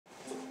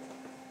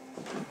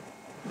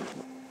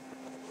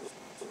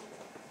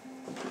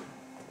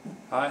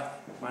Hi,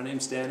 my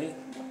name's Danny,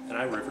 and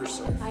I river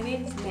surf. My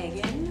name's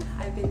Megan.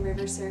 I've been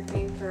river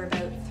surfing for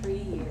about 3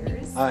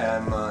 years. Hi,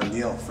 I'm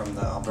Neil from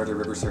the Alberta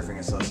River Surfing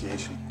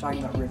Association.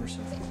 Talking about river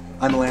surfing.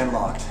 I'm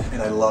landlocked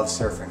and I love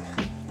surfing,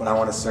 but I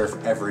want to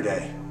surf every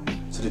day.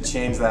 So to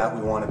change that,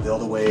 we want to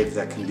build a wave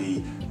that can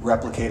be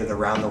replicated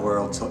around the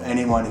world so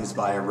anyone who's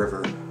by a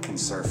river can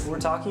surf. What we're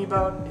talking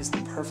about is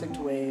the perfect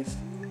wave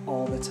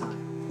all the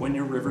time. When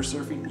you're river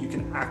surfing, you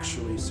can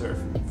actually surf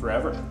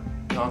forever,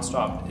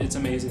 non-stop. It's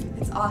amazing.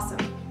 It's awesome.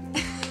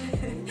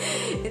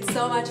 It's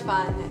so much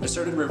fun. I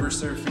started river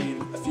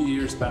surfing a few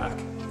years back,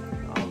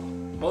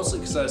 mostly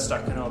because I was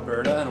stuck in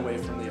Alberta and away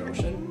from the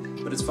ocean.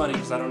 But it's funny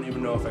because I don't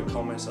even know if I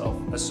call myself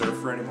a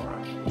surfer anymore.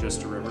 I'm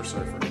just a river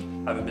surfer.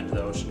 I haven't been to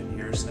the ocean in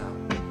years now.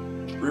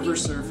 River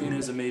surfing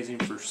is amazing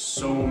for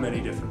so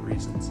many different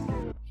reasons.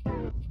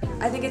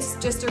 I think it's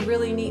just a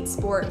really neat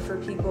sport for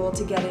people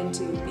to get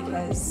into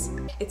because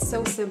it's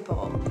so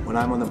simple. When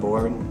I'm on the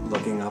board,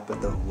 looking up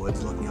at the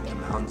woods, looking up the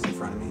mountains in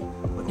front of me,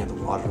 looking at the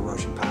water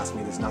rushing past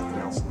me, there's nothing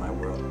else in my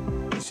world.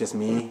 It's just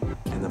me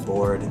and the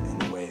board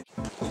and the wave.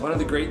 One of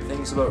the great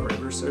things about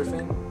river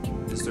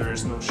surfing is there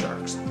is no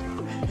sharks.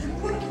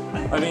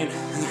 I mean,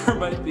 there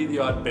might be the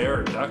odd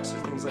bear or ducks or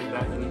things like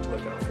that you need to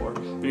look out for,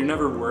 but you're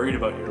never worried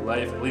about your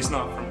life, at least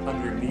not from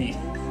underneath.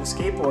 With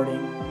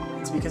skateboarding,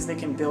 it's because they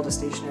can build a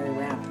stationary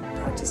ramp and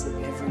practice it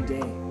every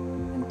day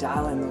and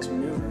dial in those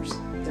maneuvers.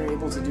 They're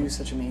able to do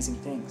such amazing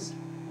things.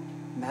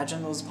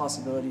 Imagine those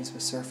possibilities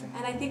with surfing.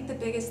 And I think the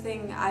biggest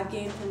thing I've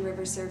gained from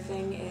river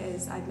surfing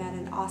is I've met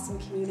an awesome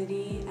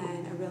community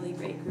and a really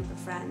great group of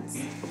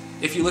friends.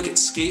 If you look at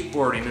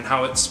skateboarding and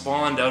how it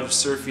spawned out of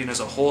surfing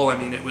as a whole, I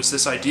mean, it was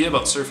this idea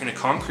about surfing a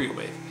concrete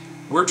wave.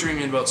 We're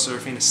dreaming about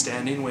surfing a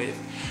standing wave.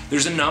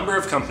 There's a number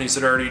of companies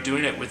that are already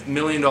doing it with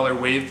million-dollar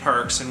wave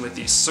parks and with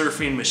these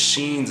surfing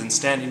machines and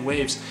standing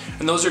waves.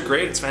 And those are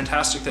great, it's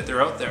fantastic that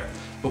they're out there.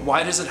 But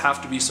why does it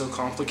have to be so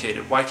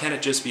complicated? Why can't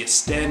it just be a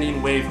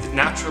standing wave that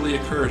naturally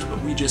occurs, but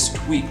we just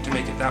tweak to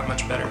make it that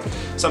much better?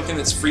 Something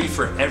that's free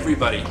for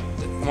everybody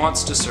that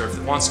wants to surf,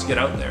 that wants to get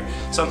out there.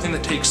 Something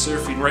that takes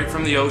surfing right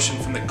from the ocean,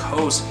 from the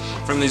coast,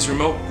 from these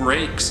remote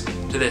breaks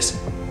to this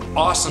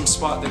awesome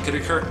spot that could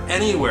occur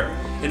anywhere,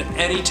 in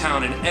any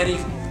town, in any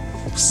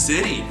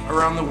city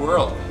around the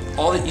world.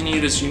 All that you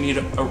need is you need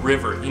a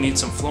river, you need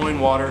some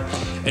flowing water,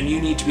 and you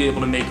need to be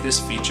able to make this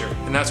feature.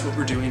 And that's what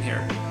we're doing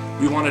here.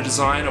 We want to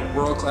design a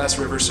world-class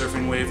river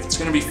surfing wave that's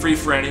going to be free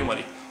for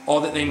anybody.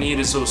 All that they need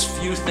is those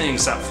few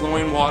things, that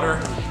flowing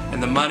water,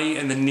 and the money,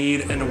 and the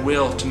need, and the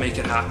will to make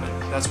it happen.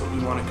 That's what we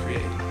want to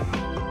create.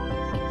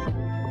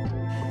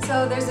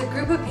 So there's a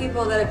group of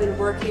people that have been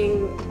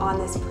working on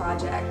this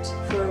project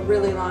for a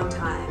really long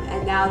time,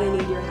 and now they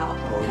need your help.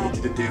 All we need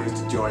you to do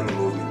is to join the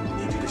movement.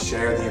 We need you to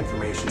share the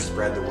information,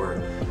 spread the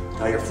word.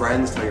 Tell your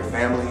friends, tell your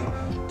family,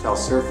 tell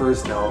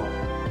surfers, tell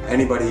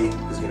anybody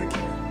who's going to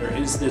care. There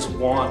is this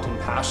want and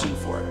passion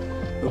for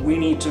it, but we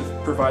need to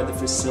provide the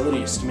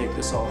facilities to make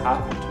this all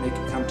happen, to make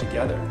it come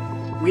together.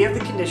 We have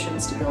the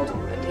conditions to build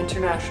an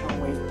international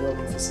wave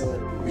building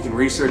facility. We can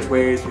research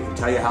waves, we can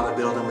tell you how to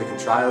build them, we can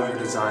try out your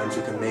designs,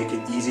 we can make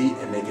it easy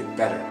and make it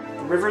better.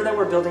 The river that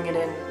we're building it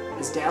in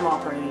is dam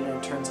operated and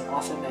it turns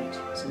off at night,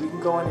 so we can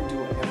go in and do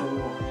whatever we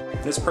want.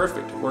 And it's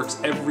perfect. It works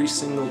every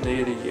single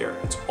day of the year.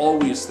 It's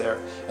always there.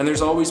 And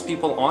there's always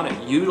people on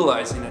it,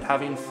 utilizing it,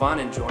 having fun,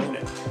 enjoying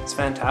it. It's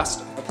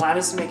fantastic. The plan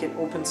is to make it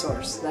open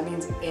source. That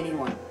means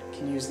anyone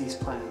can use these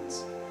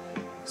plans.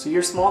 So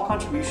your small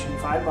contribution,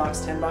 $5,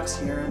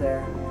 $10 here or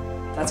there,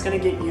 that's going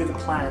to get you the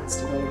plans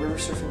to build a river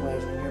surfing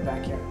wave in your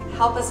backyard.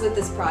 Help us with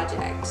this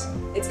project.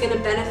 It's going to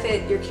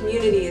benefit your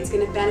community, it's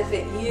going to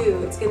benefit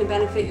you, it's going to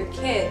benefit your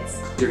kids.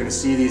 You're going to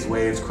see these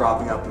waves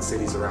cropping up in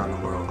cities around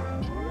the world.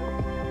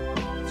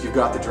 If you've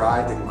got the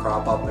drive, they can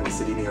crop up in a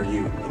city near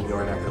you, in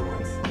your neck of the woods.